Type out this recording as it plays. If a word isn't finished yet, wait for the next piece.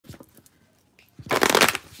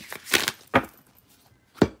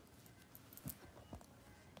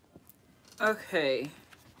Okay.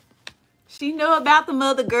 She know about the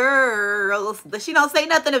mother girls, but she don't say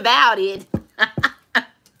nothing about it.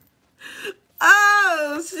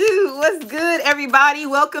 Oh, shoot. What's good, everybody?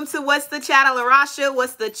 Welcome to What's the Chattel of Rasha?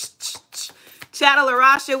 What's the Chattel of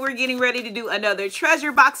Rasha? We're getting ready to do another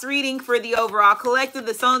treasure box reading for the overall collective.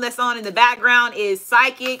 The song that's on in the background is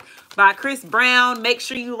Psychic by Chris Brown. Make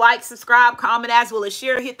sure you like, subscribe, comment, as well as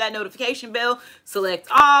share. Hit that notification bell. Select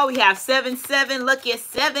all. We have 7, lucky at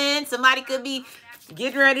 7. Somebody could be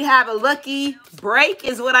getting ready to have a lucky break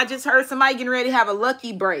is what I just heard. Somebody getting ready to have a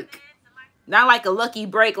lucky break. Not like a lucky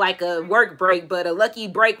break, like a work break, but a lucky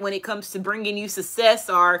break when it comes to bringing you success,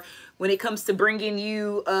 or when it comes to bringing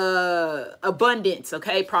you abundance,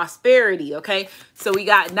 okay? Prosperity, okay? So we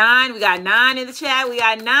got 9. We got 9 in the chat. We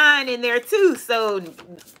got 9 in there too. So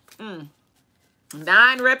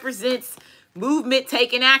 9 represents movement,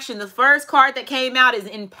 taking action. The first card that came out is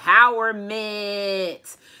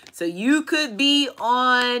empowerment. So you could be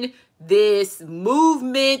on this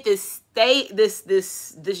movement, this state, this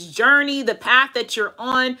journey. The path that you're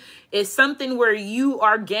on is something where you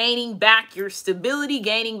are gaining back your stability,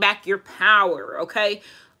 gaining back your power, okay?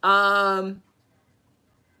 A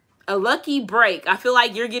lucky break. I feel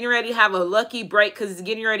like you're getting ready to have a lucky break because it's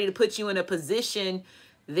getting ready to put you in a position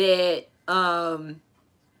that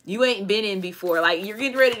you ain't been in before. Like, you're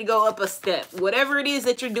getting ready to go up a step. Whatever it is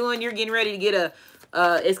that you're doing, you're getting ready to get a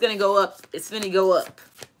it's gonna go up. It's gonna go up.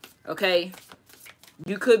 Okay.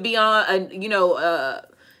 You could be on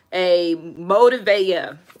a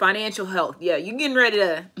motivate, financial health. Yeah, you're getting ready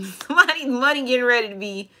to somebody's money getting ready to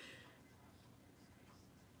be.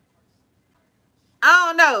 I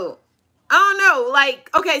don't know. Like,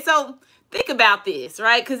 okay, so think about this,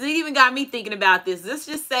 right? Because it even got me thinking about this. Let's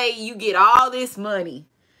just say you get all this money.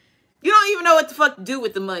 You don't even know what the fuck to do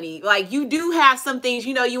with the money. Like, you do have some things,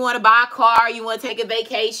 you want to buy a car, you want to take a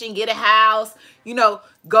vacation, get a house,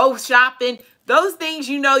 go shopping. Those things,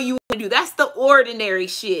 you want to do. That's the ordinary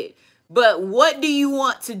shit. But what do you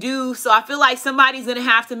want to do? So I feel like somebody's going to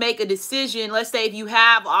have to make a decision. Let's say if you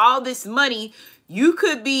have all this money, you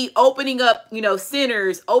could be opening up,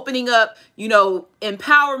 centers, opening up,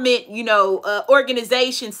 empowerment,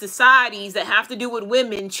 organizations, societies that have to do with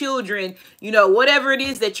women, children, whatever it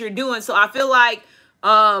is that you're doing. So I feel like,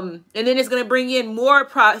 and then it's going to bring in more,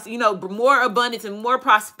 more abundance and more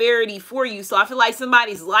prosperity for you. So I feel like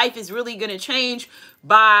somebody's life is really going to change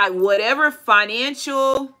by whatever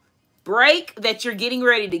financial break that you're getting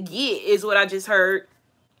ready to get is what I just heard.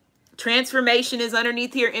 Transformation is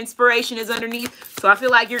underneath here. Inspiration is underneath. So I feel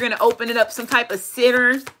like you're going to open it up some type of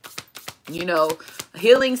center, a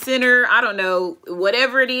healing center. I don't know.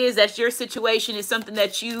 Whatever it is, that's your situation, is something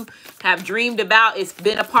that you have dreamed about. It's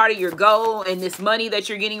been a part of your goal. And this money that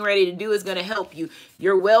you're getting ready to do is going to help you.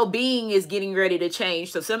 Your well-being is getting ready to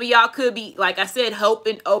change. So some of y'all could be, like I said,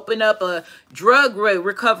 helping open up a drug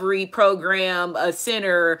recovery program, a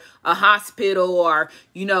center, a hospital, or,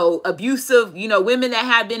 abusive, women that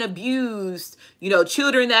have been abused,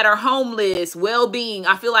 children that are homeless, well-being.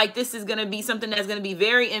 I feel like this is going to be something that's going to be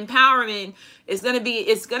very empowering. It's going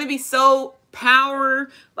to be so power,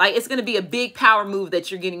 like it's going to be a big power move that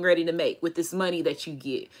you're getting ready to make with this money that you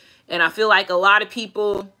get. And I feel like a lot of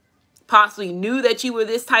people possibly knew that you were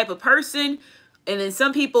this type of person. And then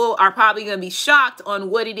some people are probably going to be shocked on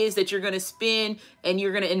what it is that you're going to spend and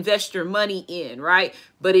you're going to invest your money in, right?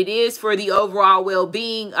 But it is for the overall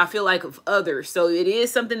well-being, I feel like, of others. So it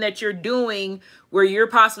is something that you're doing where you're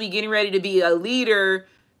possibly getting ready to be a leader,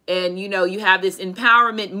 and, you have this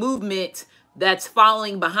empowerment movement that's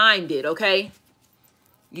following behind it, okay?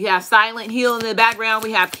 You have Silent Hill in the background.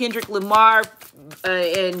 We have Kendrick Lamar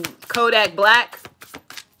and Kodak Black.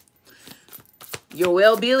 Your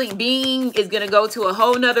well-being is going to go to a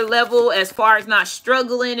whole nother level as far as not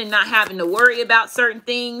struggling and not having to worry about certain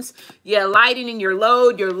things. Yeah, lightening your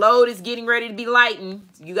load. Your load is getting ready to be lightened.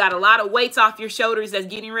 You got a lot of weights off your shoulders that's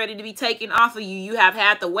getting ready to be taken off of you. You have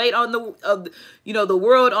had the weight on the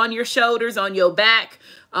world on your shoulders, on your back.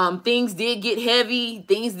 Things did get heavy.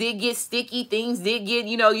 Things did get sticky. Things did get,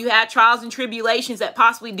 you had trials and tribulations that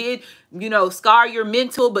possibly did, scar your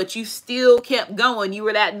mental, but you still kept going. You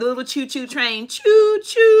were that little choo-choo train,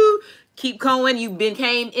 choo-choo, keep going. You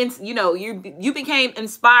became, you became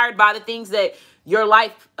inspired by the things that your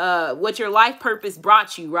life, what your life purpose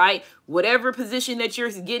brought you, right? Whatever position that you're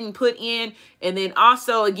getting put in. And then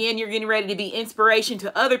also, again, you're getting ready to be inspiration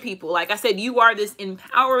to other people. Like I said, you are this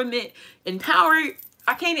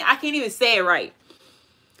I can't even say it right.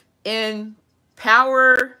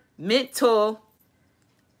 Mental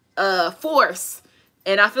force.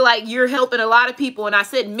 And I feel like you're helping a lot of people. And I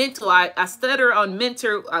said mental. I stutter on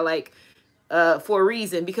mentor. I like for a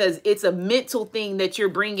reason, because it's a mental thing that you're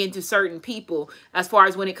bringing to certain people, as far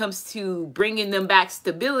as when it comes to bringing them back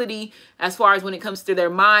stability, as far as when it comes to their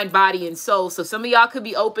mind, body, and soul. So some of y'all could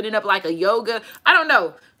be opening up like a yoga. I don't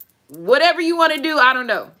know. Whatever you want to do, I don't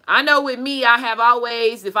know. I know with me, I have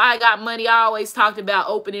always, if I got money, I always talked about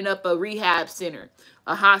opening up a rehab center,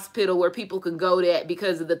 a hospital where people can go to,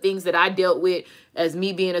 because of the things that I dealt with as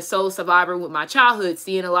me being a soul survivor with my childhood,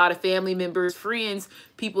 seeing a lot of family members, friends,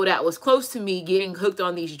 people that was close to me getting hooked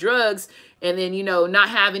on these drugs, and then, you know, not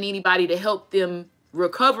having anybody to help them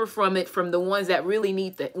recover from it, from the ones that really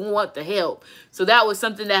want the help. So that was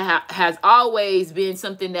something that has always been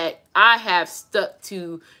something that I have stuck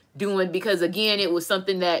to doing, because again, it was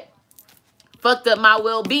something that fucked up my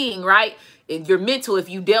well-being, right? And your mental, if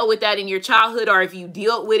you dealt with that in your childhood, or if you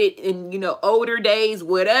dealt with it in, you know, older days,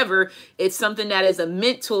 whatever, it's something that is a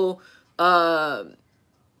mental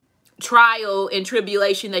trial and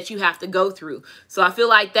tribulation that you have to go through. So I feel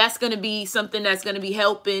like that's going to be something that's going to be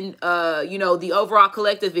helping, you know, the overall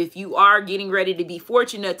collective, if you are getting ready to be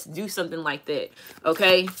fortunate to do something like that.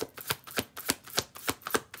 Okay.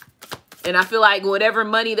 And I feel like whatever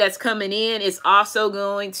money that's coming in is also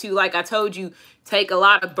going to, like I told you, take a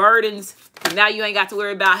lot of burdens. Now you ain't got to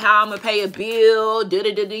worry about how I'm going to pay a bill.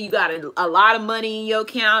 You got a lot of money in your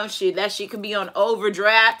account. Shit, that shit could be on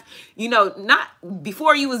overdraft. You know, not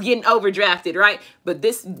before you was getting overdrafted, right? But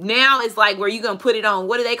this now is like where you going to put it on.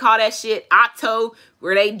 What do they call that shit? Octo,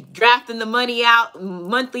 where they drafting the money out.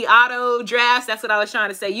 Monthly auto drafts. That's what I was trying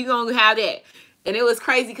to say. You going to have that. And it was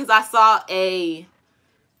crazy because I saw a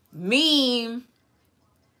meme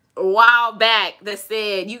a while back that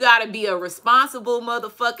said you got to be a responsible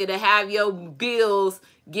motherfucker to have your bills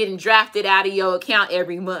getting drafted out of your account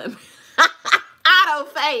every month.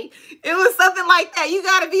 Auto pay. It was something like that. You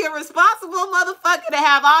got to be a responsible motherfucker to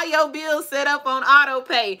have all your bills set up on auto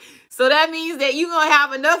pay. So that means that you're going to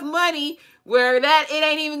have enough money where that it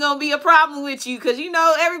ain't even going to be a problem with you, because, you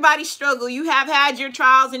know, everybody struggle. You have had your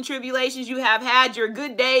trials and tribulations. You have had your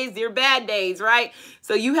good days, your bad days, right?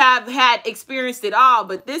 So you have had experienced it all.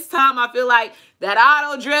 But this time I feel like that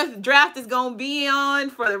auto draft is going to be on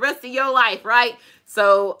for the rest of your life, right?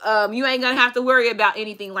 So you ain't going to have to worry about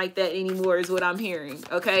anything like that anymore, is what I'm hearing,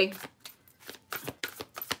 okay?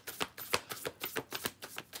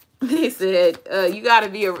 They said, you got to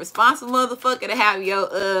be a responsible motherfucker to have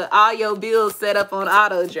your all your bills set up on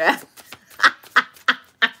auto draft.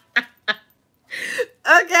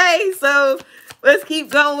 Okay, so let's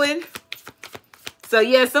keep going. So,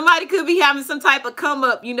 yeah, somebody could be having some type of come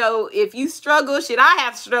up. You know, if you struggle, shit, I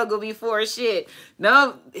have struggled before, shit.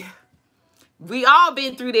 No, we all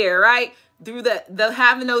been through there, right? Through the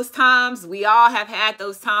having those times. We all have had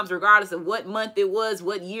those times, regardless of what month it was,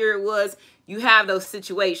 what year it was. You have those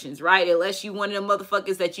situations, right? Unless you one of them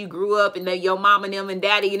motherfuckers that you grew up and that your mama and them and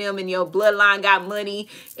daddy and them and your bloodline got money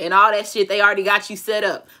and all that shit. They already got you set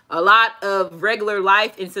up. A lot of regular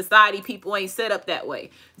life in society, people ain't set up that way.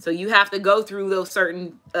 So you have to go through those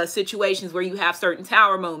certain situations where you have certain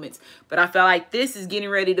tower moments. But I feel like this is getting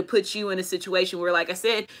ready to put you in a situation where, like I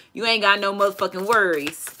said, you ain't got no motherfucking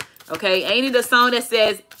worries. Okay? Ain't it a song that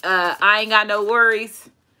says, I ain't got no worries?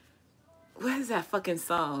 What is that fucking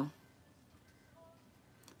song?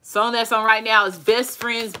 Song that's on right now is Best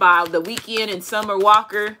Friends by The Weeknd and Summer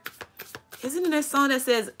Walker. Isn't it a song that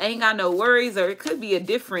says ain't got no worries? Or it could be a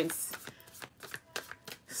different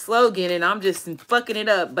slogan and I'm just fucking it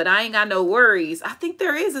up. But I ain't got no worries. I think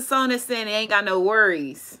there is a song that's saying it ain't got no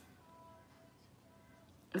worries.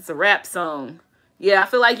 It's a rap song. Yeah, I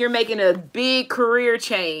feel like you're making a big career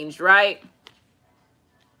change, right?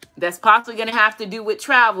 That's possibly going to have to do with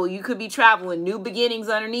travel. You could be traveling, new beginnings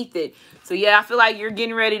underneath it. So, yeah, I feel like you're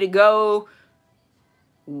getting ready to go.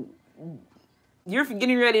 You're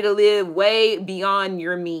getting ready to live way beyond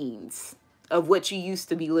your means of what you used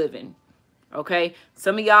to be living. Okay?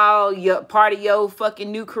 Some of y'all, part of your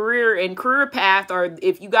fucking new career and career path, or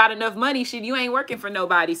if you got enough money, shit, you ain't working for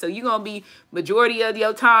nobody. So, you're going to be majority of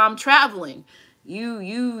your time traveling.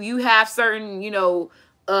 You have certain, you know,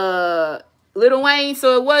 Lil Wayne,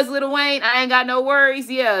 so it was Lil Wayne, I ain't got no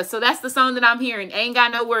worries. Yeah, so that's the song that I'm hearing. Ain't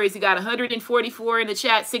got no worries. You got 144 in the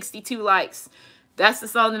chat, 62 likes. That's the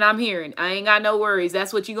song that I'm hearing. I ain't got no worries.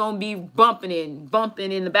 That's what you're going to be bumping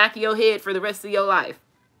in the back of your head for the rest of your life.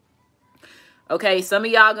 Okay, some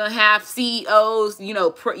of y'all going to have CEOs, you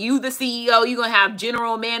know, you the CEO, you're going to have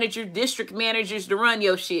general managers, district managers to run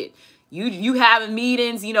your shit. You having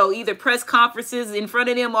meetings, you know, either press conferences in front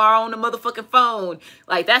of them or on the motherfucking phone.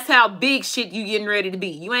 Like, that's how big shit you getting ready to be.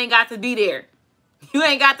 You ain't got to be there. You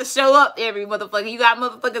ain't got to show up every motherfucker. You got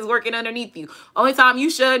motherfuckers working underneath you. Only time you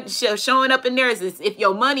showing up in there is if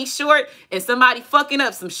your money's short and somebody fucking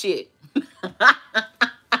up some shit. That's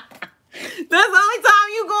the only time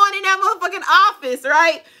you going in that motherfucking office,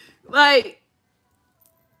 right? Like,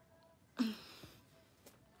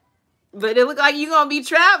 but it look like you're going to be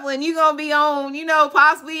traveling. You're going to be on, you know,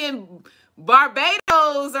 possibly in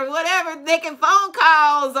Barbados or whatever, making phone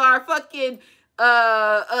calls, or fucking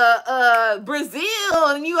Brazil,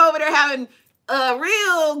 and you over there having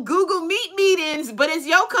real Google Meet meetings, but it's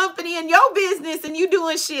your company and your business and you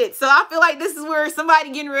doing shit. So I feel like this is where somebody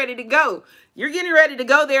getting ready to go. You're getting ready to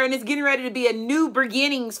go there, and it's getting ready to be a new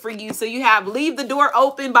beginnings for you. So you have Leave the Door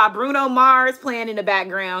Open by Bruno Mars playing in the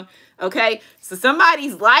background. Okay, so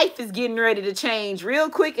somebody's life is getting ready to change real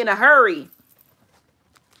quick in a hurry.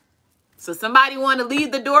 So somebody want to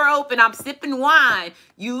leave the door open. I'm sipping wine.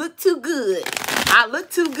 You look too good. I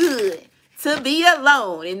look too good to be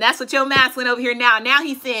alone. And that's what your masculine over here now. Now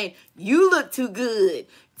he's saying, you look too good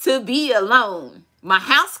to be alone. My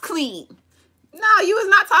house clean. No, you was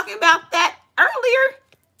not talking about that earlier.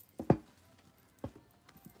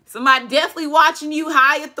 Somebody definitely watching you,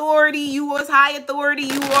 high authority. You was high authority.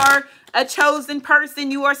 You are a chosen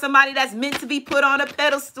person. You are somebody that's meant to be put on a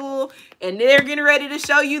pedestal, and they're getting ready to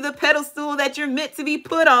show you the pedestal that you're meant to be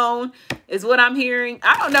put on, is what I'm hearing.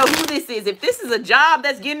 I don't know who this is. If this is a job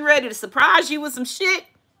that's getting ready to surprise you with some shit,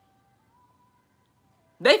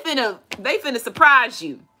 they finna surprise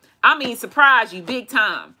you. I mean, surprise you big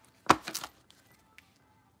time.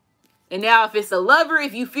 And now if it's a lover,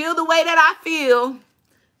 if you feel the way that I feel,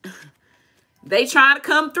 they trying to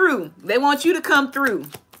come through. They want you to come through.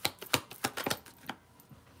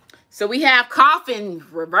 So we have coffin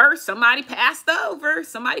reverse. Somebody passed over.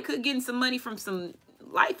 Somebody could get some money from some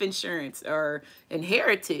life insurance or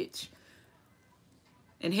inheritance.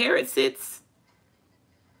 Inheritance.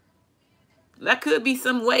 That could be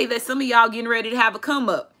some way that some of y'all getting ready to have a come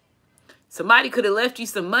up. Somebody could have left you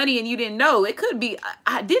some money and you didn't know. It could be.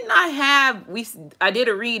 I did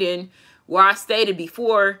a reading where I stated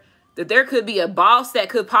before that there could be a boss that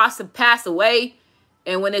could possibly pass away.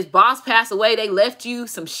 And when this boss passed away, they left you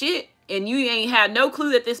some shit. And you ain't had no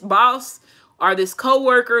clue that this boss or this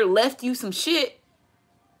coworker left you some shit.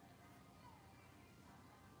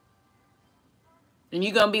 And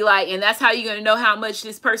you're going to be like, and that's how you're going to know how much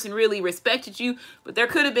this person really respected you. But there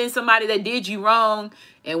could have been somebody that did you wrong.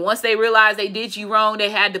 And once they realized they did you wrong, they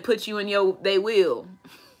had to put you in they will.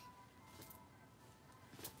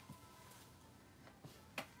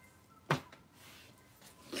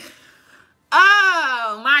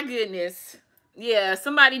 Oh, my goodness. Yeah,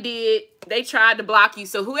 somebody did. They tried to block you.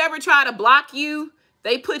 So whoever tried to block you,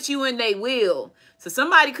 they put you in they will. So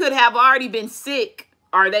somebody could have already been sick.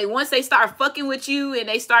 Or once they start fucking with you and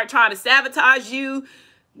they start trying to sabotage you,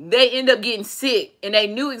 they end up getting sick. And they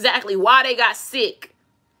knew exactly why they got sick,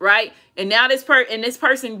 right? And now this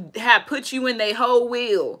person have put you in their whole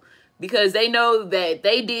will because they know that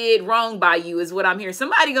they did wrong by you, is what I'm hearing.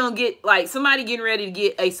 Somebody gonna get, like, somebody getting ready to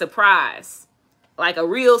get a surprise, like a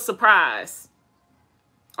real surprise.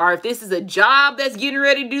 Or if this is a job that's getting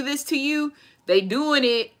ready to do this to you, they doing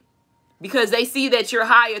it because they see that you're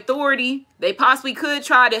high authority. They possibly could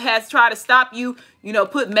try to stop you,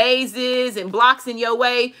 put mazes and blocks in your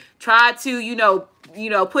way, try to,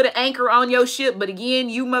 put an anchor on your ship. But again,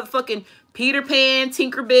 you motherfucking Peter Pan,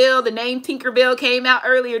 Tinkerbell, the name Tinkerbell came out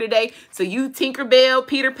earlier today. So you Tinkerbell,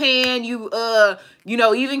 Peter Pan, you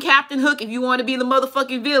even Captain Hook if you want to be the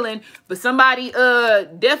motherfucking villain. But somebody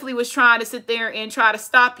definitely was trying to sit there and try to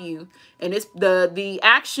stop you. And it's the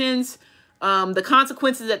actions, the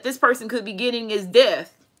consequences that this person could be getting is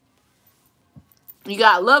death. You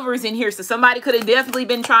got lovers in here, so somebody could have definitely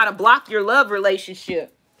been trying to block your love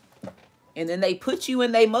relationship. And then they put you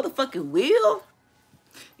in their motherfucking will.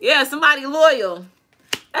 Yeah, somebody loyal.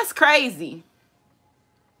 That's crazy.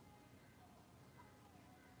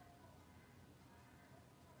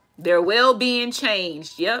 Their well-being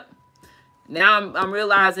changed. Yep. Now I'm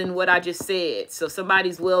realizing what I just said. So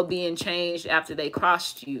somebody's well-being changed after they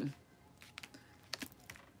crossed you.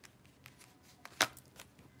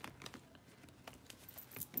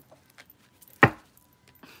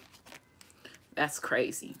 That's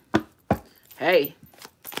crazy. Hey.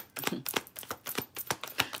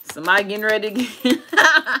 Somebody getting ready to get...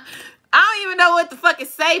 I don't even know what the fuck to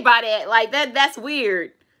say by that. Like, that's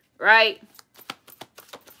weird. Right?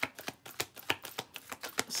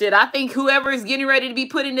 Shit, I think whoever is getting ready to be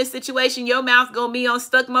put in this situation, your mouth gonna be on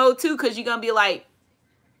stuck mode too, because you're gonna be like,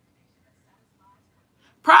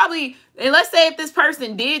 Probably, and let's say if this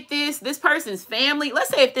person did this person's family, let's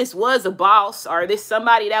say if this was a boss or this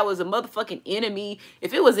somebody that was a motherfucking enemy,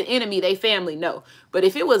 if it was an enemy, they family, no. But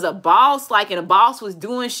if it was a boss, like, and a boss was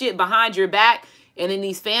doing shit behind your back, and then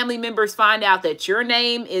these family members find out that your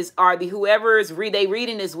name is, or the whoever's they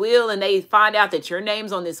reading this will, and they find out that your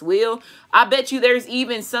name's on this will, I bet you there's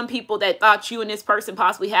even some people that thought you and this person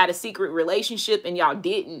possibly had a secret relationship and y'all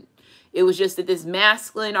didn't. It was just that this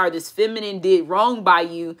masculine or this feminine did wrong by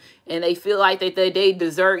you, and they feel like that they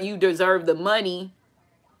deserve, you deserve the money.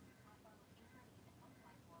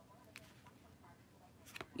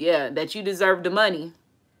 Yeah, that you deserve the money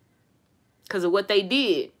because of what they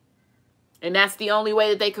did. And that's the only way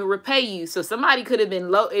that they could repay you. So somebody could have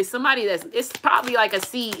been low. It's somebody it's probably like a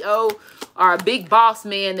CEO or a big boss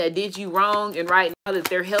man that did you wrong. And right now that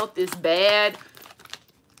their health is bad.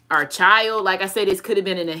 Or a child, like I said, this could have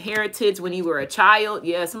been an inheritance when you were a child.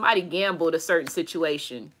 Yeah, somebody gambled a certain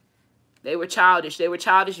situation. They were childish. They were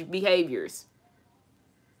childish behaviors.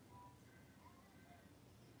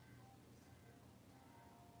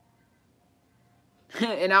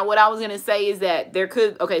 And what I was going to say is that there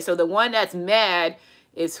could, okay, so the one that's mad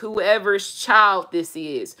is whoever's child this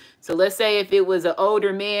is. So let's say if it was an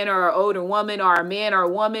older man or an older woman or a man or a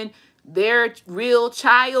woman, their real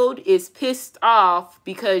child is pissed off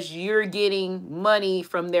because you're getting money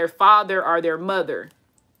from their father or their mother,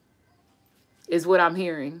 is what I'm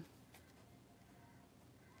hearing.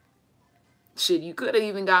 Shit, you could have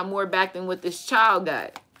even got more back than what this child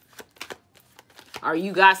got. Or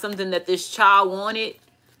you got something that this child wanted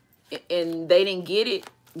and they didn't get it.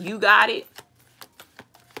 You got it.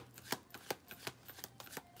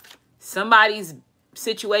 Somebody's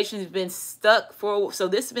situation's been stuck for, so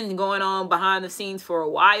this has been going on behind the scenes for a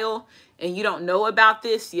while and you don't know about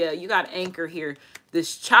this. Yeah, you got anchor here.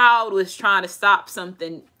 This child was trying to stop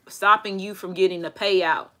something, stopping you from getting the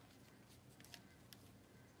payout.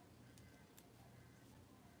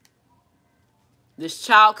 This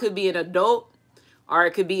child could be an adult or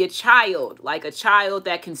it could be a child, like a child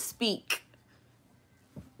that can speak.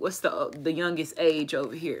 What's the youngest age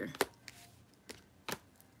over here?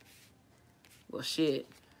 Well, shit.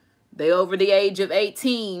 They over the age of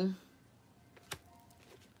 18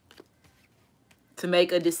 to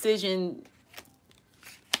make a decision.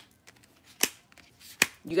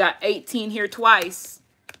 You got 18 here twice.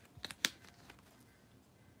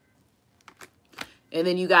 And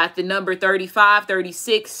then you got the number 35,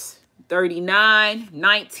 36, 39,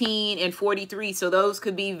 19, and 43. So those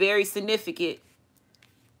could be very significant.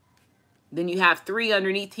 Then you have 3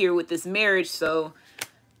 underneath here with this marriage. So,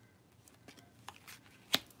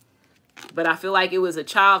 but I feel like it was a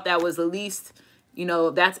child that was at least, you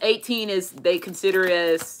know, that's 18 is they consider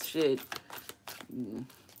as shit.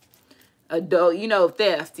 Adult, you know,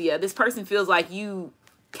 theft. Yeah, this person feels like you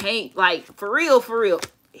can't, like, for real, for real.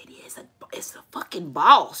 It's a fucking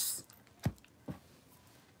boss.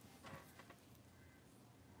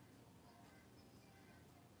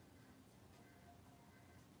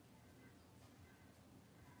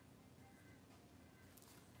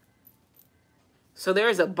 So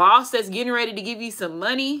there's a boss that's getting ready to give you some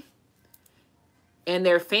money, and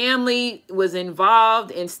their family was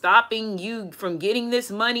involved in stopping you from getting this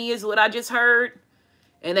money, is what I just heard.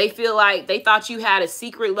 And they feel like they thought you had a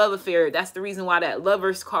secret love affair. That's the reason why that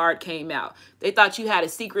lover's card came out. They thought you had a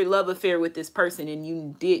secret love affair with this person and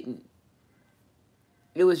you didn't.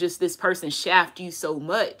 It was just this person shaft you so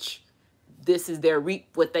much. This is their reap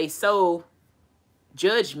what they sow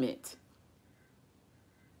judgment.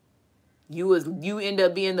 You end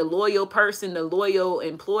up being the loyal person, the loyal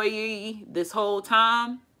employee this whole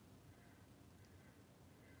time.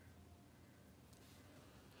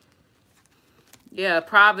 Yeah,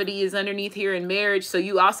 poverty is underneath here in marriage. So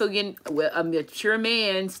you also get a mature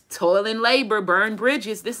man's toil and labor, burn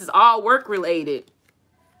bridges. This is all work related.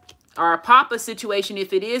 Or a papa situation.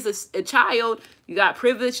 If it is a child, you got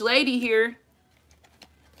privileged lady here.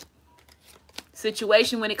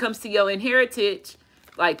 Situation when it comes to your inheritance.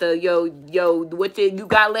 Like the what you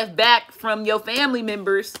got left back from your family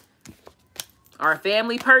members. Or a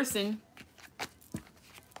family person.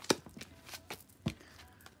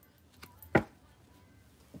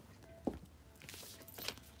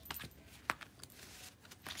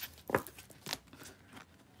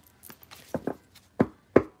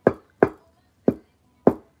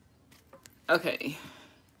 Okay.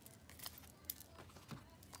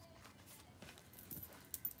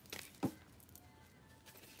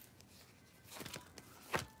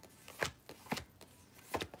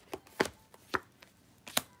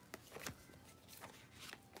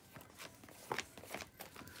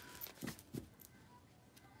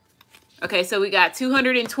 Okay, so we got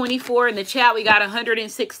 224 in the chat. We got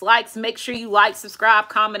 106 likes. Make sure you like, subscribe,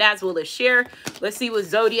 comment, as well as share. Let's see what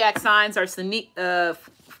zodiac signs are significant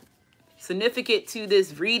to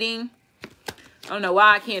this reading. I don't know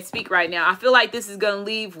why I can't speak right now. I feel like this is going to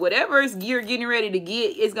leave whatever you're getting ready to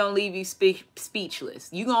get is going to leave you speechless.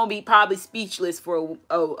 You're going to be probably speechless for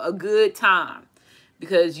a good time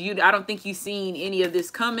because I don't think you've seen any of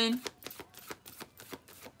this coming.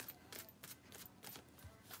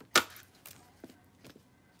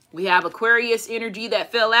 We have Aquarius energy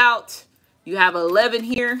that fell out. You have 11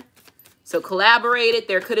 here. So collaborated.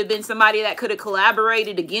 There could have been somebody that could have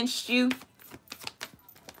collaborated against you.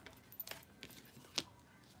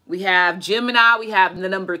 We have Gemini. We have the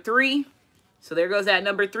number 3. So there goes that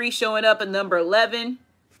number 3 showing up in number 11.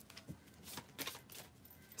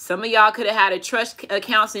 Some of y'all could have had a trust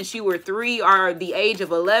account since you were 3 or the age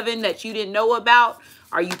of 11 that you didn't know about.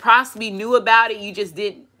 Or you possibly knew about it. You just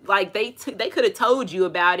didn't. Like they could have told you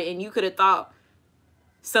about it and you could have thought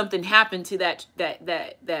something happened to that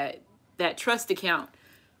trust account.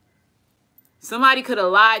 Somebody could have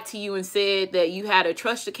lied to you and said that you had a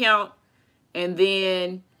trust account and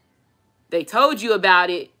then they told you about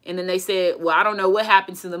it and then they said, well, I don't know what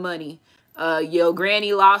happened to the money. Your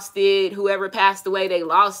granny lost it. Whoever passed away, they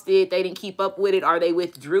lost it. They didn't keep up with it or they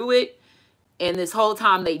withdrew it. And this whole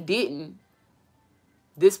time they didn't.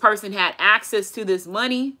 This person had access to this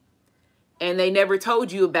money and they never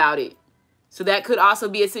told you about it. So that could also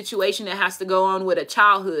be a situation that has to go on with a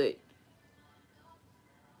childhood.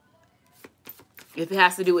 If it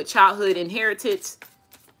has to do with childhood inheritance.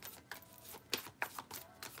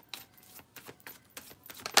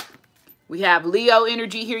 We have Leo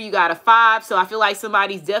energy here. You got a 5. So I feel like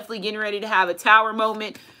somebody's definitely getting ready to have a tower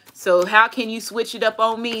moment. So how can you switch it up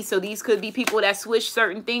on me? So these could be people that switch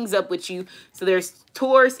certain things up with you. So there's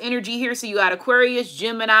Taurus energy here. So you got Aquarius,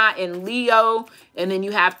 Gemini, and Leo. And then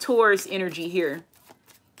you have Taurus energy here.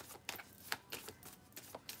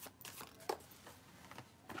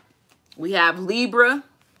 We have Libra.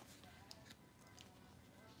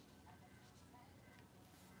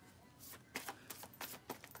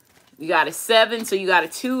 You got a 7. So you got a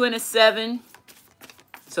 2 and a 7.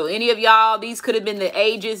 So any of y'all, these could have been the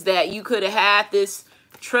ages that you could have had this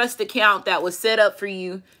trust account that was set up for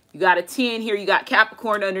you. You got a 10 here. You got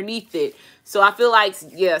Capricorn underneath it. So I feel like,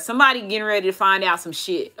 yeah, somebody getting ready to find out some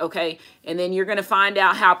shit, okay? And then you're going to find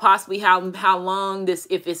out how long this,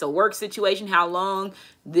 if it's a work situation, how long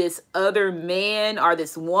this other man or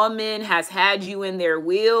this woman has had you in their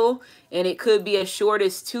will. And it could be as short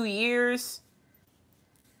as 2 years.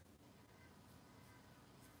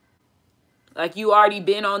 Like you already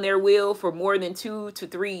been on their will for more than 2 to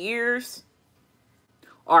 3 years.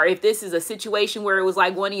 Or if this is a situation where it was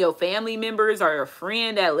like one of your family members or a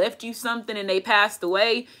friend that left you something and they passed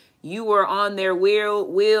away, you were on their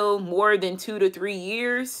will more than 2 to 3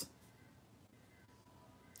 years.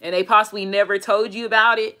 And they possibly never told you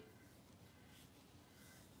about it.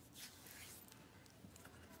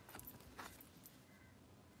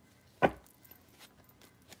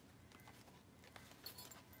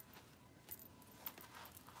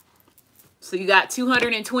 So you got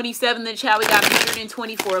 227 in the chat. We got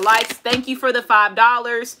 124 likes. Thank you for the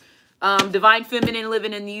 $5. Divine Feminine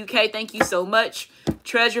living in the UK. Thank you so much.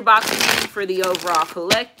 Treasure Box for the overall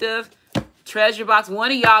collective. Treasure Box.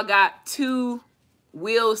 One of y'all got 2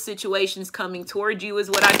 will situations coming toward you is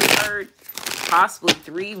what I just heard. Possibly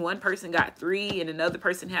 3. One person got 3 and another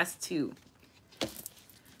person has 2.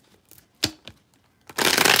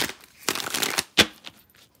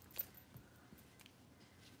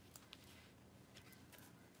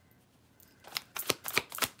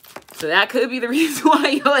 So that could be the reason why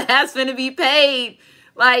your ass finna be paid.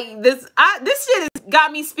 Like this shit has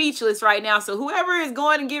got me speechless right now. So whoever is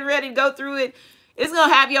going and getting ready to go through it, it's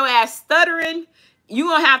gonna have your ass stuttering. You're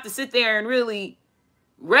gonna have to sit there and really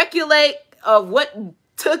regulate of what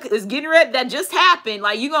is getting ready that just happened.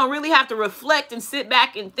 Like you're gonna really have to reflect and sit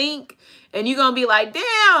back and think, and you're gonna be like,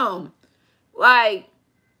 damn, like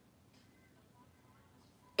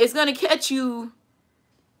it's gonna catch you.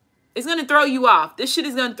 It's going to throw you off. This shit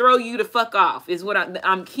is going to throw you the fuck off is what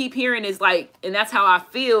I'm keep hearing is like, and that's how I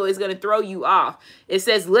feel is going to throw you off. It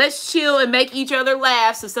says, let's chill and make each other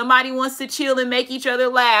laugh. So somebody wants to chill and make each other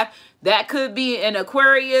laugh. That could be an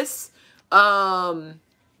Aquarius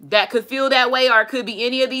that could feel that way, or it could be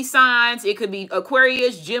any of these signs. It could be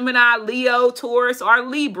Aquarius, Gemini, Leo, Taurus, or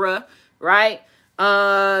Libra, right?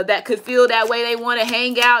 That could feel that way. They want to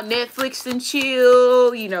hang out, Netflix and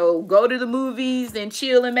chill, you know, go to the movies and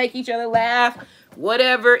chill and make each other laugh.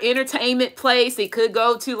 Whatever entertainment place. It could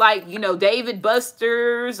go to like, you know, David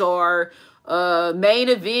Buster's or main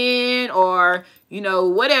event or, you know,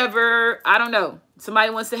 whatever. I don't know.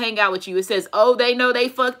 Somebody wants to hang out with you. It says, oh, they know they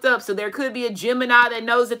fucked up. So there could be a Gemini that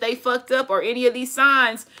knows that they fucked up, or any of these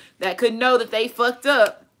signs that could know that they fucked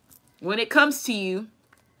up when it comes to you.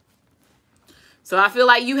 So I feel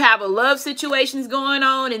like you have a love situation going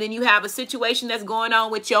on, and then you have a situation that's going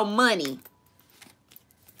on with your money.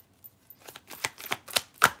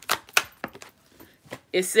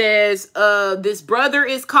 It says, this brother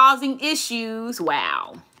is causing issues.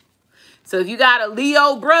 Wow. So if you got a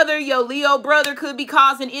Leo brother, your Leo brother could be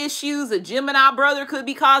causing issues. A Gemini brother could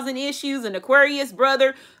be causing issues. An Aquarius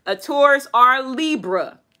brother, a Taurus, or a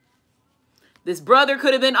Libra. This brother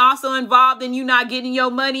could have been also involved in you not getting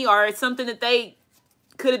your money, or it's something that they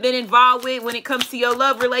could have been involved with when it comes to your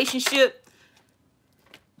love relationship.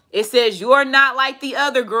 It says you're not like the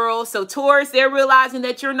other girls. So Taurus, they're realizing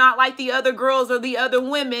that you're not like the other girls or the other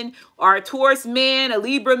women, or a Taurus man, a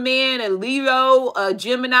Libra man, a Leo, a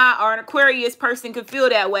Gemini, or an Aquarius person could feel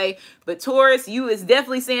that way. But Taurus, you is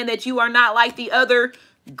definitely saying that you are not like the other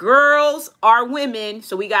girls or women.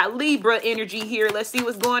 So we got Libra energy here. Let's see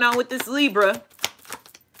what's going on with this Libra.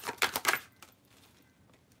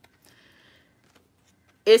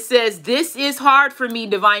 It says, this is hard for me,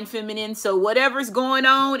 Divine Feminine. So whatever's going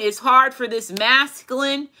on is hard for this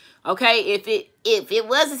masculine. Okay, if it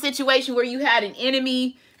was a situation where you had an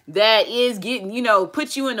enemy that is getting, you know,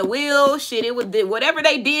 put you in the wheel, shit, it would, whatever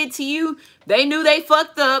they did to you, they knew they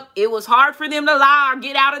fucked up. It was hard for them to lie or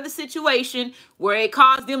get out of the situation where it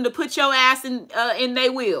caused them to put your ass in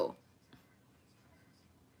their wheel.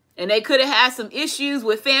 And they could have had some issues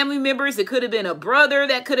with family members. It could have been a brother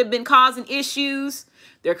that could have been causing issues.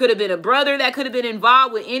 There could have been a brother that could have been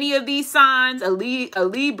involved with any of these signs, a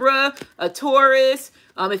Libra, a Taurus.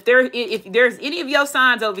 If there's any of your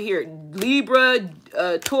signs over here, Libra,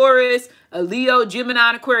 Taurus, a Leo, Gemini,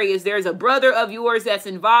 and Aquarius, there's a brother of yours that's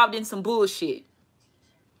involved in some bullshit.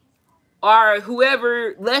 Or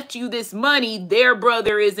whoever left you this money, their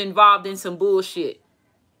brother is involved in some bullshit.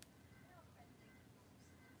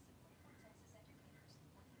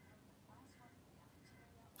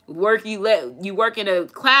 You work in a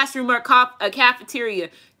classroom or a cafeteria.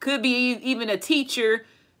 Could be even a teacher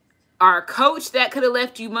or a coach that could have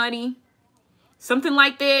left you money. Something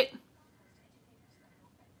like that.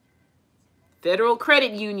 Federal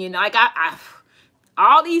Credit Union. Like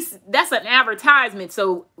all these, that's an advertisement.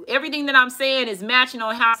 So everything that I'm saying is matching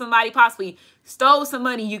on how somebody possibly stole some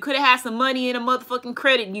money. You could have had some money in a motherfucking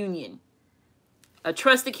credit union. A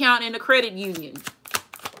trust account in a credit union.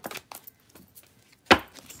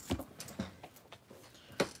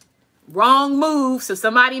 Wrong move. So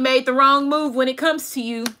somebody made the wrong move when it comes to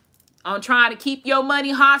you on trying to keep your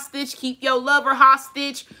money hostage, keep your lover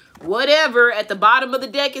hostage, whatever. At the bottom of the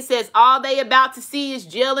deck, it says all they about to see is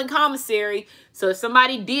jail and commissary. So if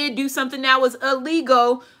somebody did do something that was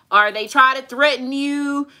illegal, or they try to threaten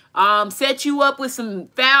you, set you up with some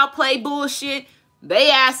foul play bullshit,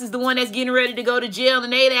 they ass is the one that's getting ready to go to jail,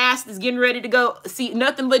 and they ass is getting ready to go see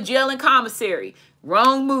nothing but jail and commissary.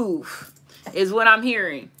 Wrong move is what I'm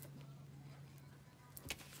hearing.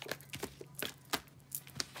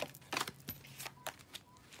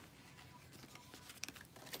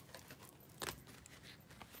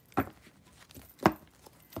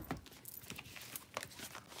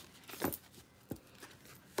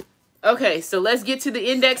 Okay, so let's get to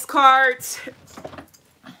the index cards.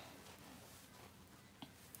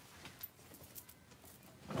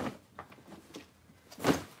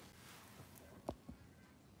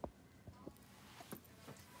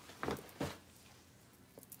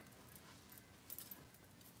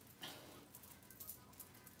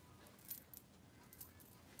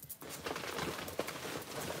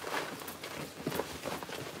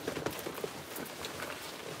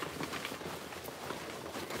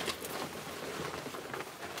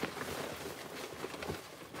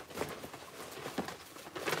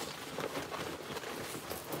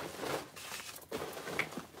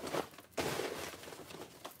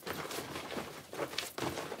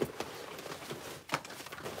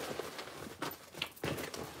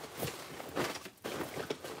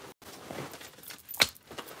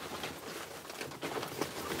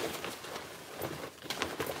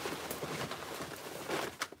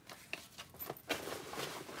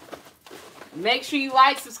 Make sure you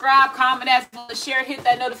like, subscribe, comment, as well as share. Hit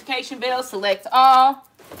that notification bell. Select all.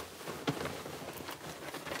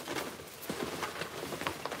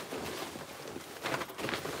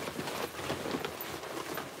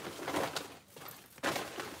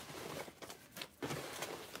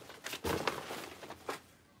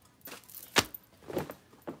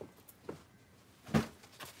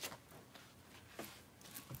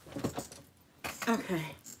 Okay.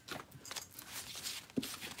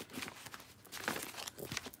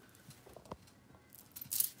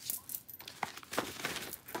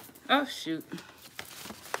 Oh, shoot.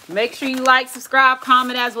 Make sure you like, subscribe,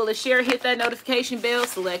 comment, as well as share. Hit that notification bell.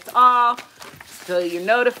 Select all so you're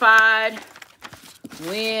notified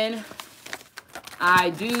when I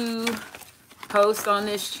do post on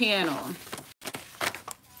this channel.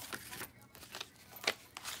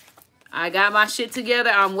 I got my shit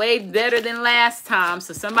together. I'm way better than last time.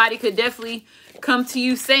 So somebody could definitely come to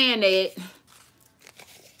you saying that.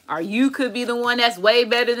 Or you could be the one that's way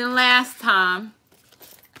better than last time.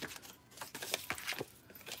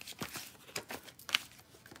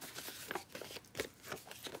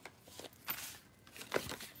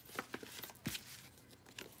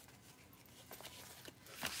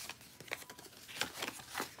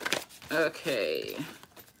 Okay.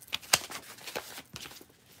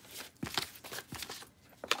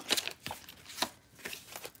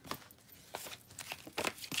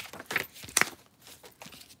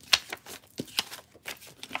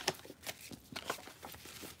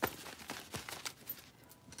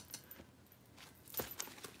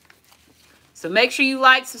 So make sure you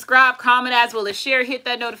like, subscribe, comment, as well as share. Hit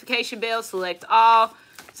that notification bell, select all,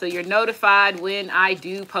 so you're notified when I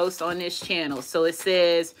do post on this channel. So it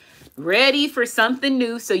says, ready for something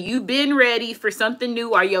new. So you've been ready for something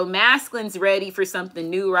new. Are your masculines ready for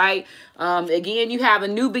something new, right? Again, you have a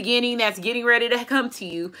new beginning that's getting ready to come to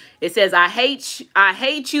you. It says, I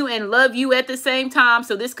hate you and love you at the same time.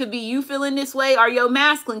 So this could be you feeling this way, or your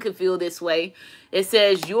masculine could feel this way. It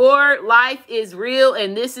says your life is real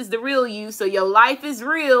and this is the real you. So your life is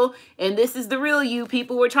real and this is the real you.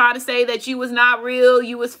 People were trying to say that you was not real,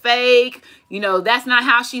 you was fake. You know, that's not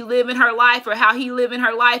how she living her life or how he living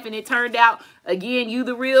her life. And it turned out, again, you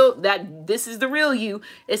the real, that this is the real you.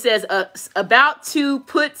 It says about to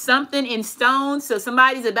put something in stone. So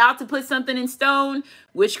somebody's about to put something in stone,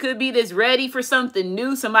 which could be this ready for something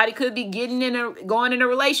new. Somebody could be going in a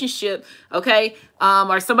relationship, okay?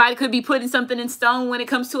 Or somebody could be putting something in stone when it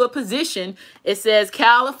comes to a position. It says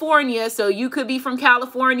California, so you could be from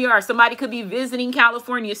California, or somebody could be visiting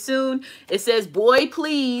California soon. It says boy,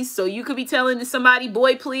 please, so you could be telling somebody,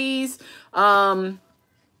 boy, please.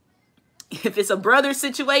 If it's a brother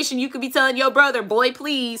situation, you could be telling your brother, boy,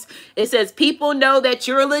 please. It says people know that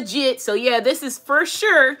you're legit. So yeah, this is for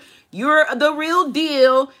sure. You're the real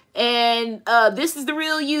deal, and this is the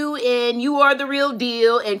real you, and you are the real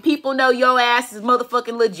deal, and people know your ass is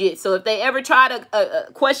motherfucking legit. So if they ever try to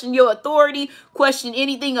question your authority, question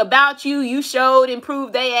anything about you, you showed and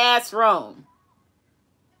proved they ass wrong.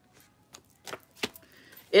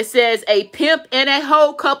 It says a pimp and a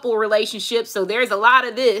hoe couple relationship. So there's a lot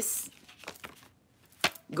of this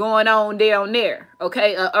going on down there,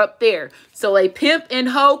 okay, up there. So a pimp and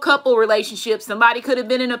hoe couple relationship. Somebody could have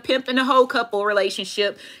been in a pimp and a hoe couple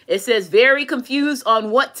relationship. It says very confused on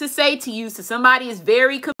what to say to you. So somebody is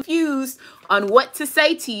very confused on what to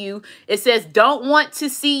say to you. It says don't want to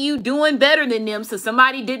see you doing better than them. So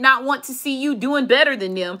somebody did not want to see you doing better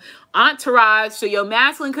than them. Entourage. So your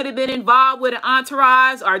masculine could have been involved with an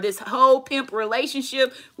entourage, or this whole pimp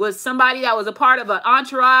relationship was somebody that was a part of an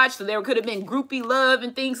entourage. So there could have been groupie love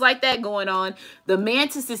and things like that going on. The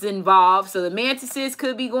mantis is involved. So the mantises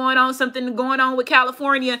could be something going on with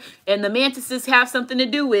California, and the mantises have something to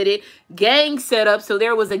do with it. Gang setup. So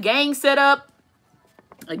there was a gang setup.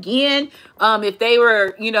 Again, if they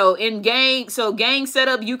were, you know, in gang, so gang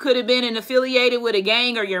setup, you could have been affiliated with a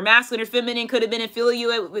gang, or your masculine or feminine could have been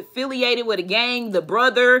affiliated with a gang, the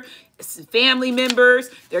brother, family members.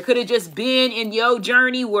 There could have just been in your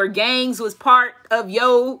journey where gangs was part of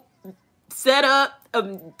your setup,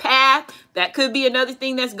 path. That could be another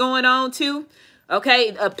thing that's going on too.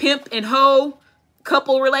 Okay, a pimp and hoe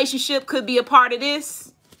couple relationship could be a part of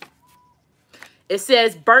this. It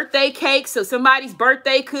says birthday cake. So somebody's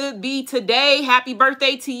birthday could be today. Happy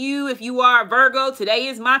birthday to you if you are a Virgo. Today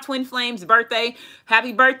is my twin flame's birthday.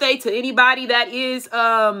 Happy birthday to anybody that is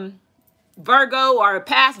Virgo or a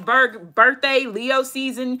past birthday. Leo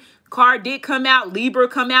season card did come out. Libra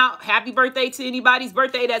come out. Happy birthday to anybody's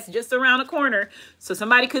birthday that's just around the corner. So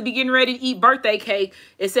somebody could be getting ready to eat birthday cake.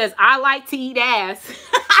 It says I like to eat ass.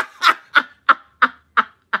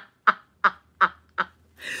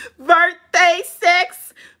 Birthday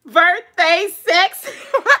sex. Birthday sex.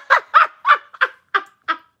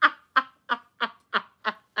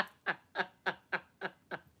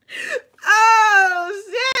 Oh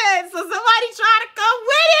shit. So somebody try to come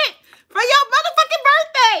with it for your motherfucking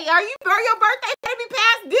birthday. Are your birthday gonna be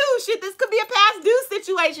past due? Shit, this could be a past due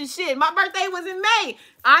situation. Shit, my birthday was in May.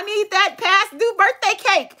 I need that past due birthday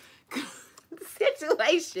cake.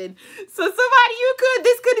 situation. So somebody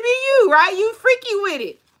this could be you, right? You freaky with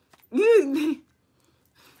it.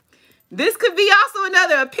 This could be also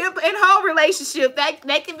a pimp and hoe relationship.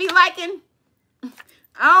 That could be liking,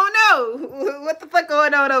 I don't know what the fuck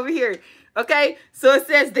going on over here. Okay, so it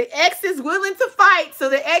says the ex is willing to fight. So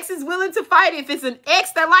the ex is willing to fight. If it's an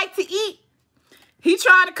ex that like to eat, he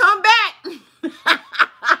trying to come back.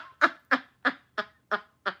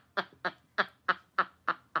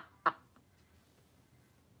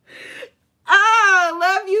 Oh,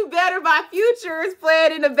 Love You Better by Future is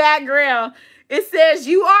playing in the background. It says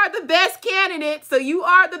you are the best candidate. So you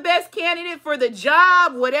are the best candidate for the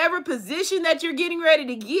job, whatever position that you're getting ready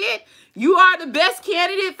to get. You are the best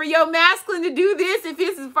candidate for your masculine to do this. If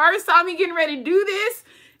it's the first time he's getting ready to do this,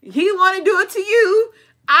 he want to do it to you.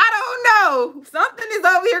 I don't know. Something is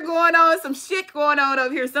over here going on. Some shit going on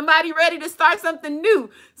over here. Somebody ready to start something new.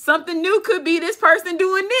 Something new could be this person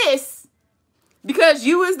doing this because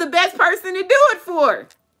you is the best person to do it for.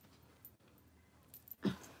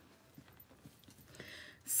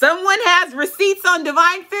 Someone has receipts on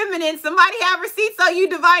Divine Feminine. Somebody have receipts on you,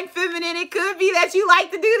 Divine Feminine. It could be that you like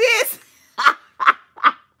to do this.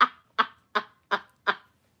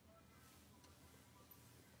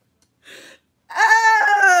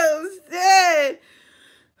 Oh, shit.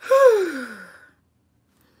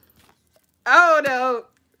 Oh, no.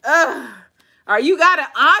 Or you got an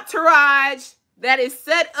entourage that is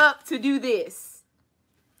set up to do this.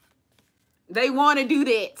 They want to do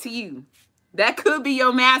that to you. That could be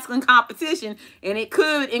your masculine competition, and it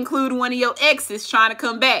could include one of your exes trying to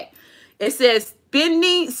come back. It says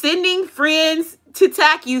sending friends to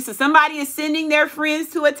attack you. So somebody is sending their friends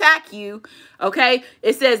to attack you. Okay.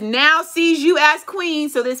 It says now sees you as queen.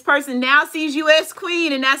 So this person now sees you as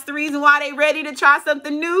queen, and that's the reason why they ready to try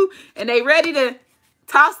something new, and they ready to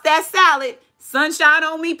toss that salad. Sunshine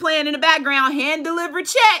on Me playing in the background. Hand delivered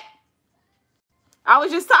check. I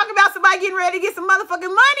was just talking about somebody getting ready to get some motherfucking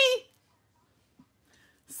money.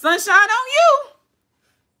 Sunshine on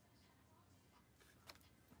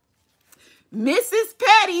you. Mrs.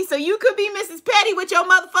 Petty. So you could be Mrs. Petty with your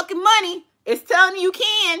motherfucking money. It's telling you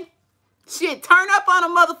can. Shit, turn up on a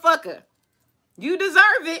motherfucker. You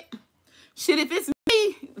deserve it. Shit, if it's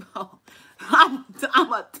me, I'm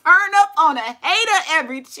going to turn up on a hater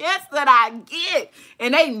every chance that I get.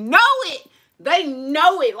 And they know it. They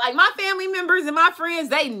know it. Like my family members and my friends,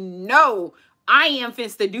 they know I am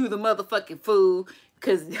finna do the motherfucking fool.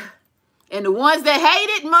 And the ones that hate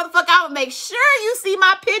it, motherfucker, I would make sure you see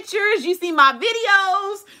my pictures, you see my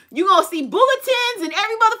videos, you gonna see bulletins in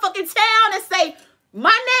every motherfucking town that say my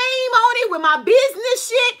name on it with my business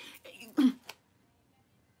shit.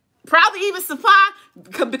 Probably even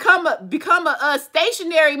become a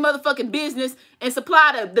stationary motherfucking business and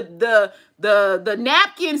supply the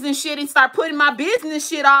napkins and shit and start putting my business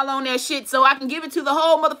shit all on that shit so I can give it to the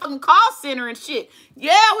whole motherfucking call center and shit.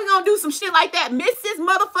 Yeah, we're gonna do some shit like that. Mrs.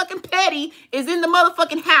 motherfucking Petty is in the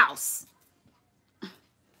motherfucking house.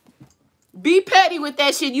 Be petty with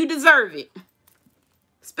that shit. You deserve it.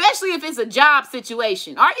 Especially if it's a job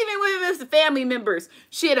situation. Or even if it's the family members.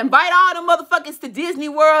 Shit, invite all the motherfuckers to Disney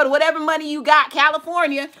World, whatever money you got,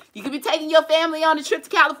 California. You could be taking your family on a trip to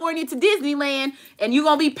California to Disneyland, and you're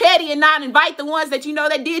going to be petty and not invite the ones that you know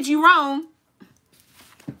that did you wrong.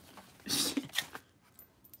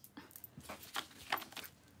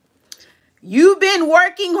 You've been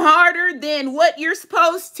working harder than what you're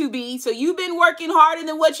supposed to be. So you've been working harder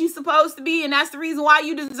than what you're supposed to be, and that's the reason why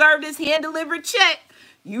you deserve this hand-delivered check.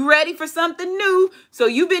 You ready for something new? So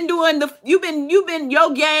you've been doing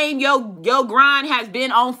your game, your grind has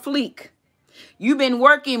been on fleek. You've been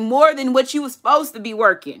working more than what you were supposed to be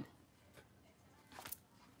working.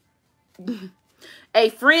 A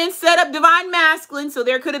friend set up Divine Masculine, so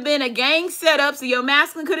there could have been a gang setup. So your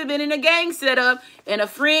masculine could have been in a gang setup, and a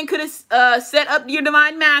friend could have set up your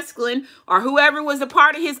Divine Masculine, or whoever was a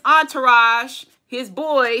part of his entourage, his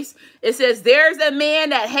boys. It says there's a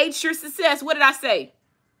man that hates your success. What did I say?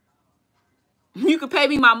 You could pay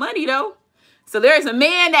me my money, though. So there's a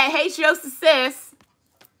man that hates your success.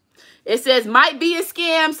 It says might be a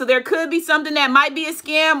scam. So there could be something that might be a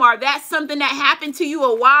scam, or that's something that happened to you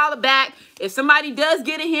a while back. If somebody does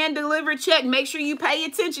get a hand-delivered check, make sure you pay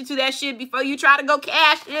attention to that shit before you try to go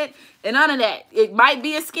cash it and none of that. It might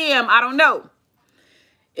be a scam. I don't know.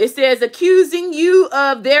 It says accusing you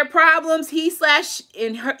of their problems, he/she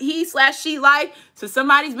life. So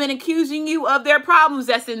somebody's been accusing you of their problems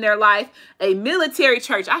that's in their life. A military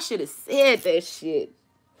church. I should have said that shit.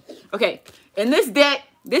 Okay. And this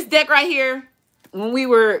deck right here, when we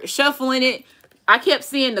were shuffling it, I kept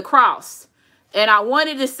seeing the cross. And I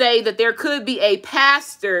wanted to say that there could be a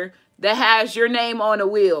pastor that has your name on a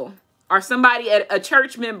will, or somebody at a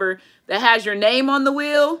church member that has your name on the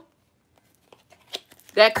will,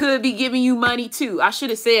 that could be giving you money too. I should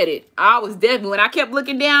have said it. I was definitely, when I kept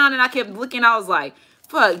looking down and I kept looking, I was like,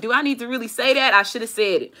 fuck, do I need to really say that? I should have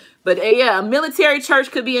said it. But yeah, a military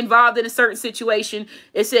church could be involved in a certain situation.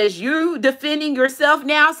 It says you defending yourself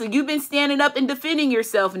now. So you've been standing up and defending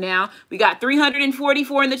yourself now. We got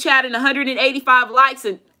 344 in the chat and 185 likes.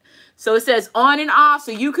 And so it says on and off.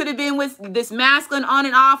 So you could have been with this masculine on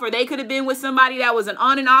and off, or they could have been with somebody that was an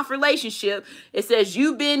on and off relationship. It says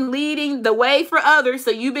you've been leading the way for others. So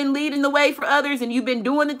you've been leading the way for others, and you've been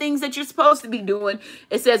doing the things that you're supposed to be doing.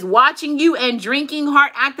 It says watching you and drinking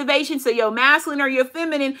heart activation. So your masculine or your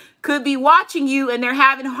feminine could be watching you and they're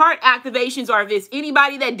having heart activations, or if it's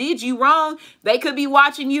anybody that did you wrong, they could be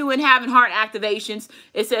watching you and having heart activations.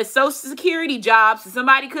 It says Social Security jobs. So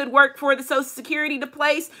somebody could work for the Social Security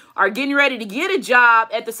place or getting ready to get a job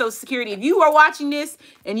at the Social Security. If you are watching this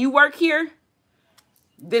and you work here,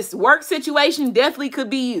 this work situation definitely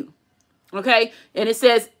could be you. Okay. And it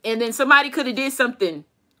says, and then somebody could have did something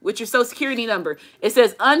with your Social Security number. It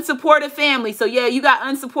says unsupportive family. So yeah, you got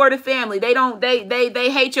unsupportive family.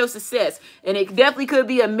 They hate your success. And it definitely could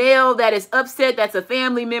be a male that is upset. That's a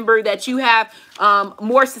family member that you have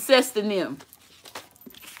more success than them.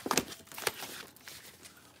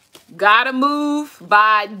 Gotta Move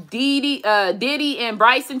by Diddy and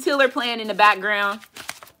Bryson Tiller playing in the background.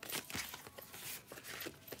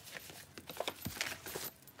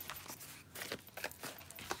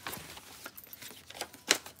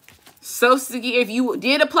 If you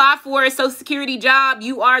did apply for a Social Security job,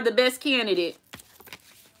 you are the best candidate.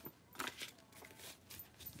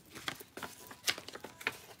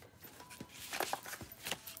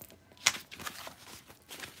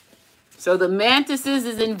 So the mantises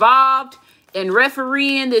is involved in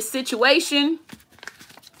refereeing this situation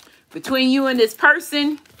between you and this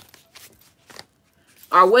person,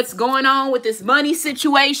 or what's going on with this money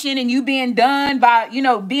situation and you being done by,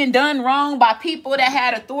 being done wrong by people that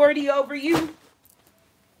had authority over you.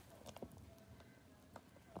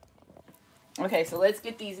 Okay, so let's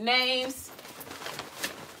get these names.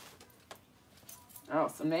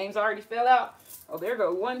 Oh, some names already fell out. Oh, there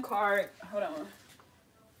go one card. Hold on.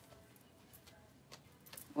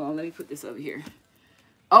 Well, let me put this over here.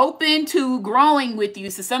 Open to growing with you.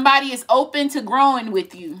 So somebody is open to growing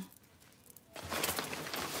with you.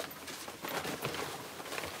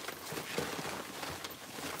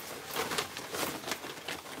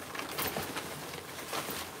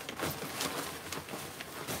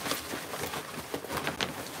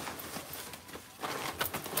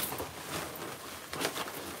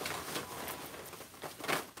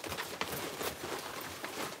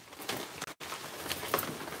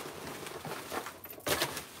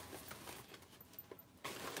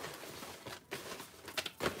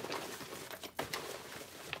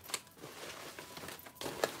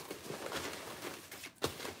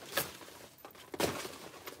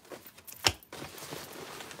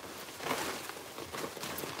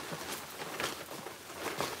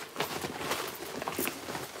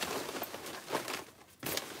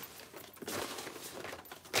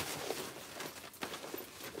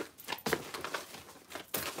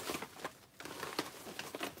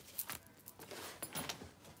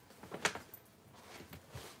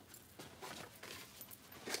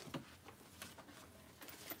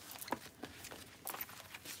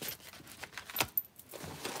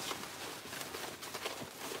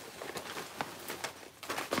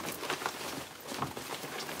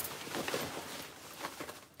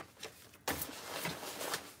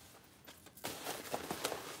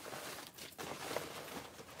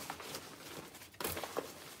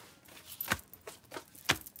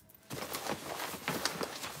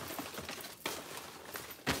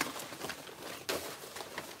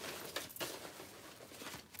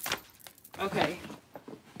 Okay.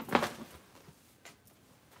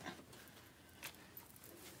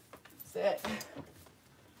 Set.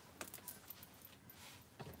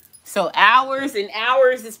 So hours and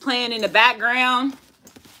hours is playing in the background.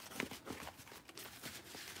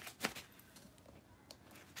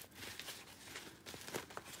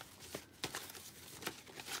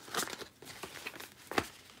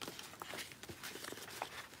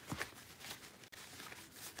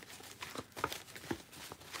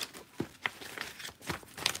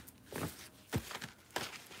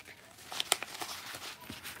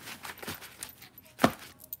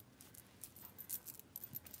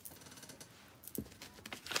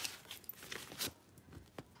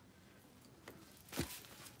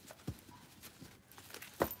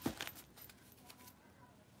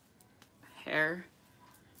 Hair.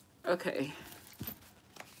 Okay.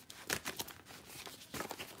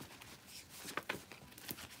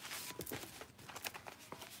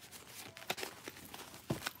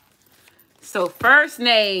 So first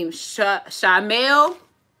name, Shamel,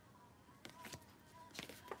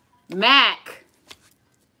 Mac,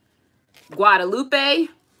 Guadalupe,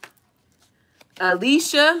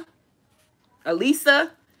 Elisa,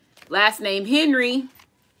 last name Henry,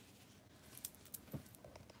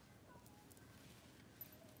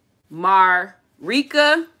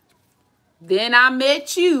 Marika, then I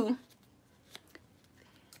met you.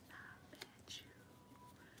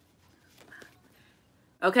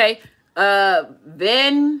 Okay,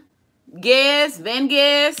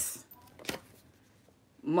 Venges,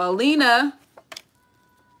 Molina,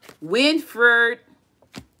 Winford,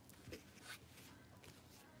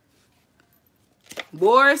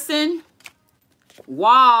 Morrison,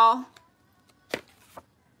 Wall,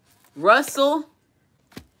 Russell,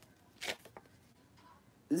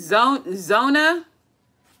 Zona,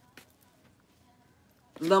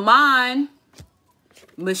 Lamont,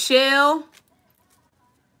 Michelle,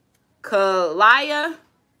 Kalaya,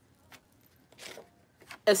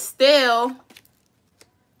 Estelle,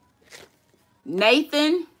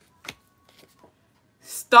 Nathan,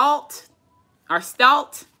 Stalt,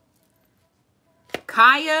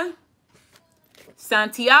 Kaya,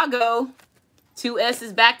 Santiago, 2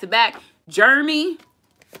 S's back to back, Jeremy,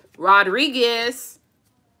 Rodriguez,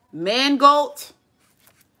 Mangold,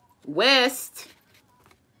 West,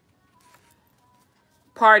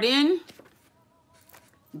 Pardon,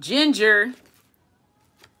 Ginger,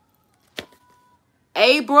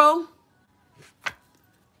 April,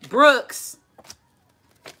 Brooks,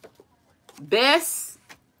 Bess,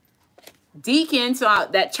 Deacon. So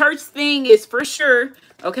that church thing is for sure.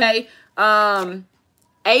 Okay. Asa,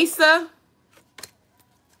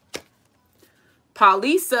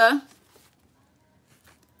 Paulisa,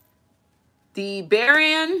 the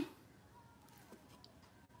Baron,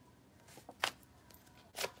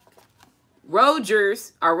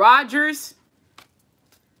 Rogers,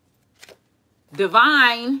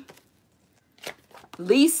 Divine,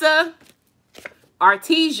 Lisa,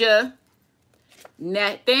 Artesia,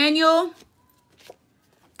 Nathaniel,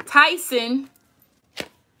 Tyson,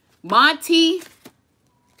 Monty,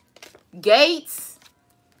 Gates,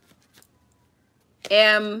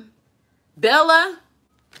 Bella,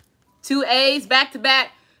 2 A's back to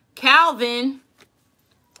back, Calvin,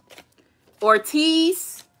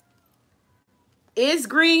 Ortiz,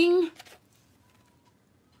 Isgreen,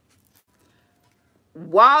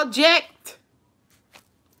 Walject,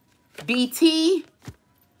 BT,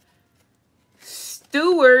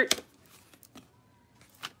 Stewart,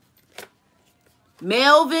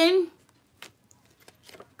 Melvin,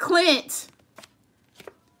 Clint,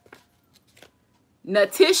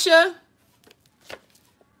 Natisha,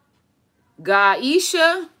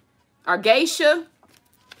 Geisha,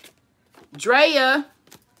 Drea,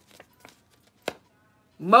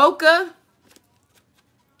 Mocha,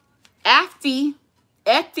 Efty,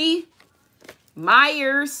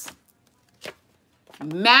 Myers,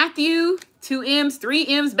 Matthew, 2 M's, 3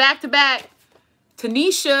 M's back to back,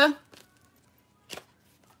 Tanisha,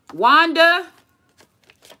 Wanda,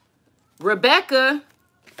 Rebecca,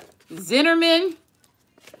 Zinnerman,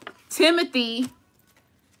 Timothy,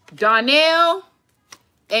 Donnell,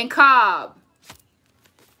 and Cobb.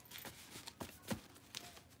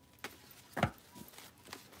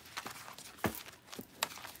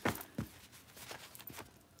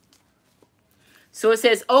 So it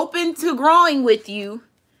says, open to growing with you.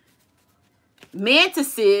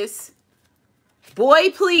 Mantises.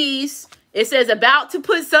 Boy, please. It says, about to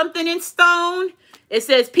put something in stone. It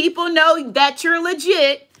says, people know that you're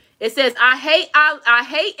legit. It says, I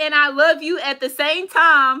hate and I love you at the same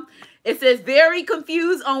time. It says, very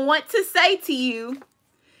confused on what to say to you.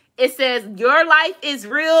 It says, your life is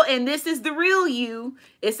real and this is the real you.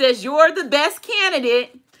 It says, you're the best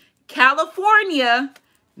candidate. California,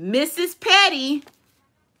 Mrs. Petty.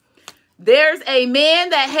 There's a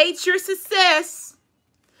man that hates your success,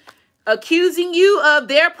 accusing you of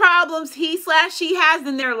their problems he/she has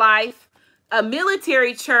in their life. A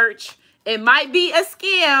military church. It might be a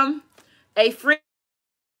scam. A friend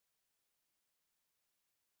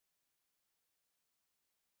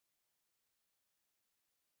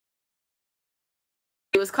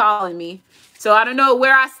was calling me. So I don't know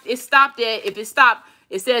where it stopped at. If it stopped,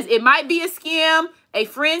 it says it might be a scam. A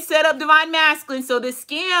friend set up divine masculine. So the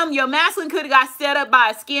scam, your masculine could have got set up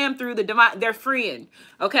by a scam through their friend.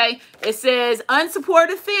 Okay. It says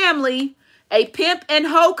unsupportive family, a pimp and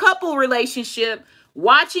hoe couple relationship,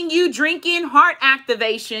 watching you drinking, heart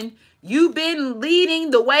activation. You've been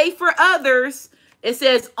leading the way for others. It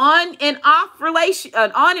says on and off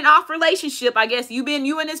relationship. I guess you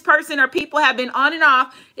and this person or people have been on and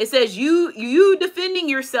off. It says you defending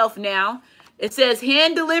yourself now. It says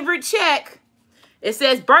hand-delivered check. It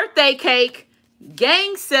says birthday cake,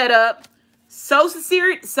 gang setup, social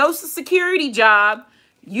security job.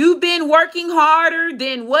 You've been working harder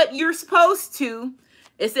than what you're supposed to.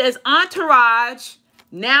 It says entourage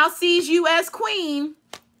now sees you as queen,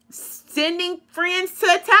 sending friends to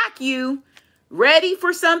attack you, ready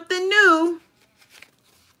for something new.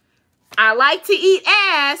 I like to eat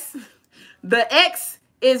ass. The ex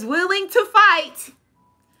is willing to fight.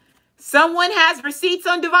 Someone has receipts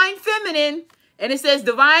on Divine Feminine. And it says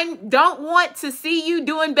Divine don't want to see you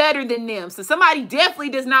doing better than them. So somebody definitely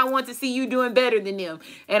does not want to see you doing better than them.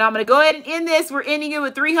 And I'm going to go ahead and end this. We're ending it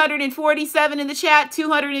with 347 in the chat,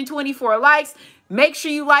 224 likes. Make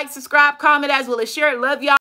sure you like, subscribe, comment, as well as share it. Love y'all.